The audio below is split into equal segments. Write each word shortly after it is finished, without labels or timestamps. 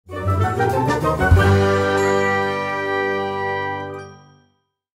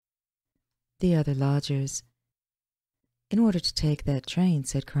The other lodgers. "In order to take that train,"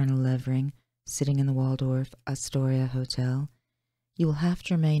 said Colonel Levering, sitting in the Waldorf Astoria Hotel, "you will have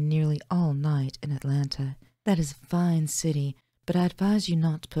to remain nearly all night in Atlanta. That is a fine city, but I advise you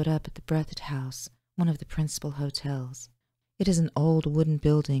not to put up at the Breathitt House, one of the principal hotels. It is an old wooden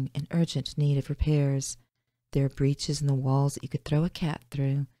building in urgent need of repairs. There are breaches in the walls that you could throw a cat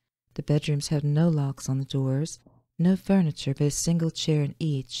through. The bedrooms have no locks on the doors, no furniture but a single chair in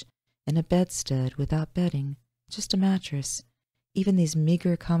each, and a bedstead without bedding, just a mattress. Even these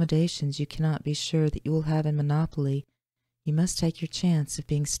meager accommodations you cannot be sure that you will have in monopoly. You must take your chance of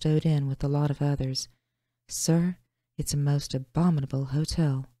being stowed in with a lot of others. Sir, it's a most abominable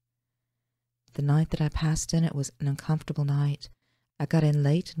hotel." The night that I passed in it was an uncomfortable night. I got in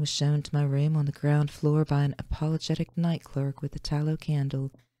late and was shown to my room on the ground floor by an apologetic night clerk with a tallow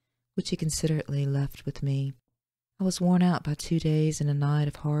candle, which he considerately left with me. I was worn out by 2 days and a night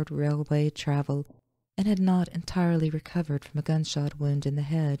of hard railway travel, and had not entirely recovered from a gunshot wound in the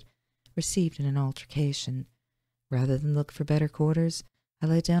head, received in an altercation. Rather than look for better quarters, I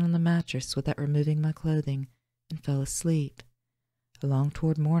lay down on the mattress without removing my clothing, and fell asleep. Along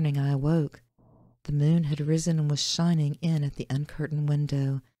toward morning I awoke. The moon had risen and was shining in at the uncurtained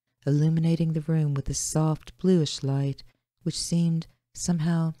window, illuminating the room with a soft bluish light, which seemed,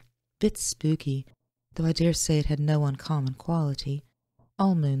 somehow, a bit spooky, though I dare say it had no uncommon quality.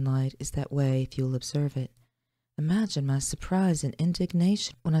 All moonlight is that way if you'll observe it. Imagine my surprise and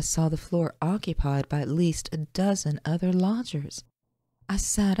indignation when I saw the floor occupied by at least a dozen other lodgers. I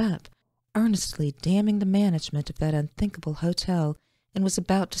sat up, earnestly damning the management of that unthinkable hotel, and was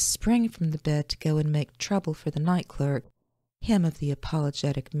about to spring from the bed to go and make trouble for the night clerk, him of the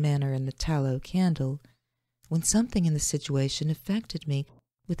apologetic manner and the tallow candle, when something in the situation affected me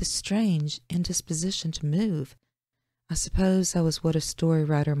with a strange indisposition to move. I suppose I was what a story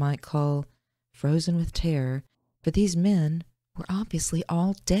writer might call frozen with terror, for these men were obviously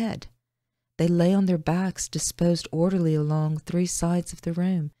all dead. They lay on their backs, disposed orderly along 3 sides of the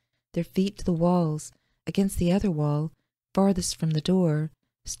room, their feet to the walls. Against the other wall, farthest from the door,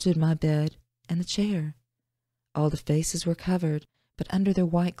 stood my bed and the chair. All the faces were covered, but under their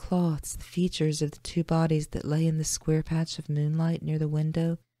white cloths the features of the 2 bodies that lay in the square patch of moonlight near the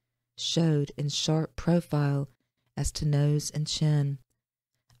window showed in sharp profile as to nose and chin.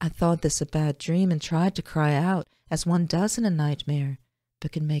 I thought this a bad dream and tried to cry out, as one does in a nightmare,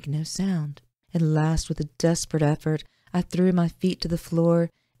 but could make no sound. At last, with a desperate effort, I threw my feet to the floor,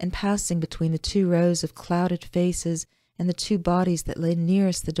 and passing between the 2 rows of clouded faces and the 2 bodies that lay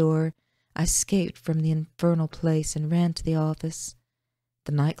nearest the door, I escaped from the infernal place and ran to the office.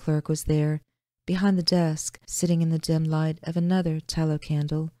 The night clerk was there, behind the desk, sitting in the dim light of another tallow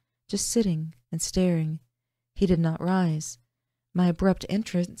candle, just sitting and staring. He did not rise. My abrupt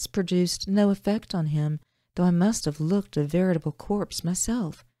entrance produced no effect on him, though I must have looked a veritable corpse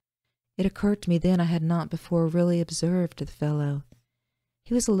myself. It occurred to me then I had not before really observed the fellow.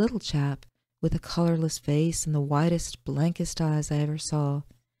 He was a little chap, with a colourless face and the whitest, blankest eyes I ever saw.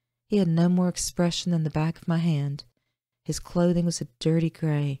 He had no more expression than the back of my hand. His clothing was a dirty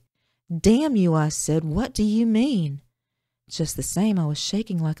grey. "Damn you," I said, "what do you mean?" Just the same, I was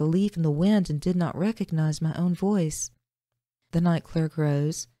shaking like a leaf in the wind and did not recognize my own voice. The night clerk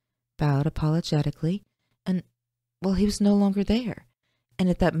rose, bowed apologetically, and, well, he was no longer there. And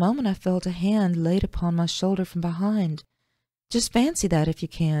at that moment I felt a hand laid upon my shoulder from behind. Just fancy that, if you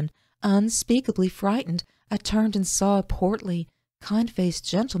can. Unspeakably frightened, I turned and saw a portly, kind-faced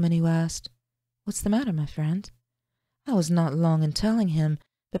gentleman who asked, "What's the matter, my friend?" I was not long in telling him,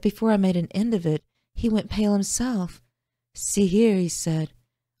 but before I made an end of it, he went pale himself. "See here," he said,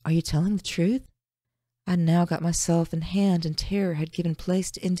 "are you telling the truth?" I now got myself in hand, and terror had given place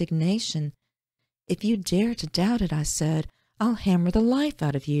to indignation. "If you dare to doubt it," I said, "I'll hammer the life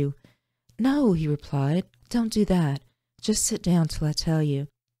out of you." "No," he replied, "don't do that. Just sit down till I tell you.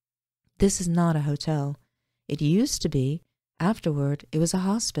 This is not a hotel. It used to be. Afterward, it was a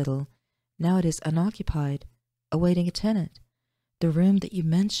hospital. Now it is unoccupied, awaiting a tenant. The room that you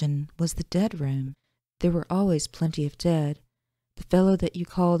mention was the dead room. There were always plenty of dead. The fellow that you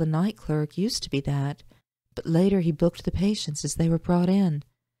call the night clerk used to be that, but later he booked the patients as they were brought in.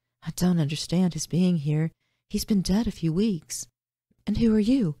 I don't understand his being here. He's been dead a few weeks." "And who are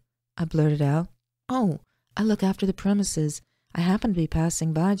you?" I blurted out. "Oh, I look after the premises. I happened to be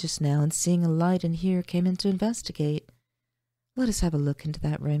passing by just now, and seeing a light in here, came in to investigate." "Let us have a look into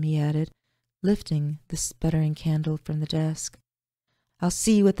that room," he added, lifting the sputtering candle from the desk. "I'll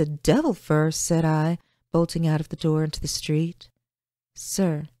see you at the devil first," said I, bolting out of the door into the street.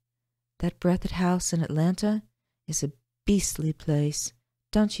 "Sir, that Breathitt House in Atlanta is a beastly place.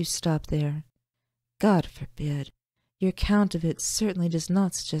 Don't you stop there." God forbid. Your account of it certainly does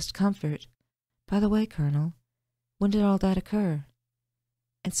not suggest comfort. By the way, Colonel, when did all that occur?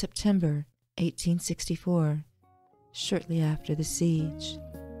 In September 1864, shortly after the siege.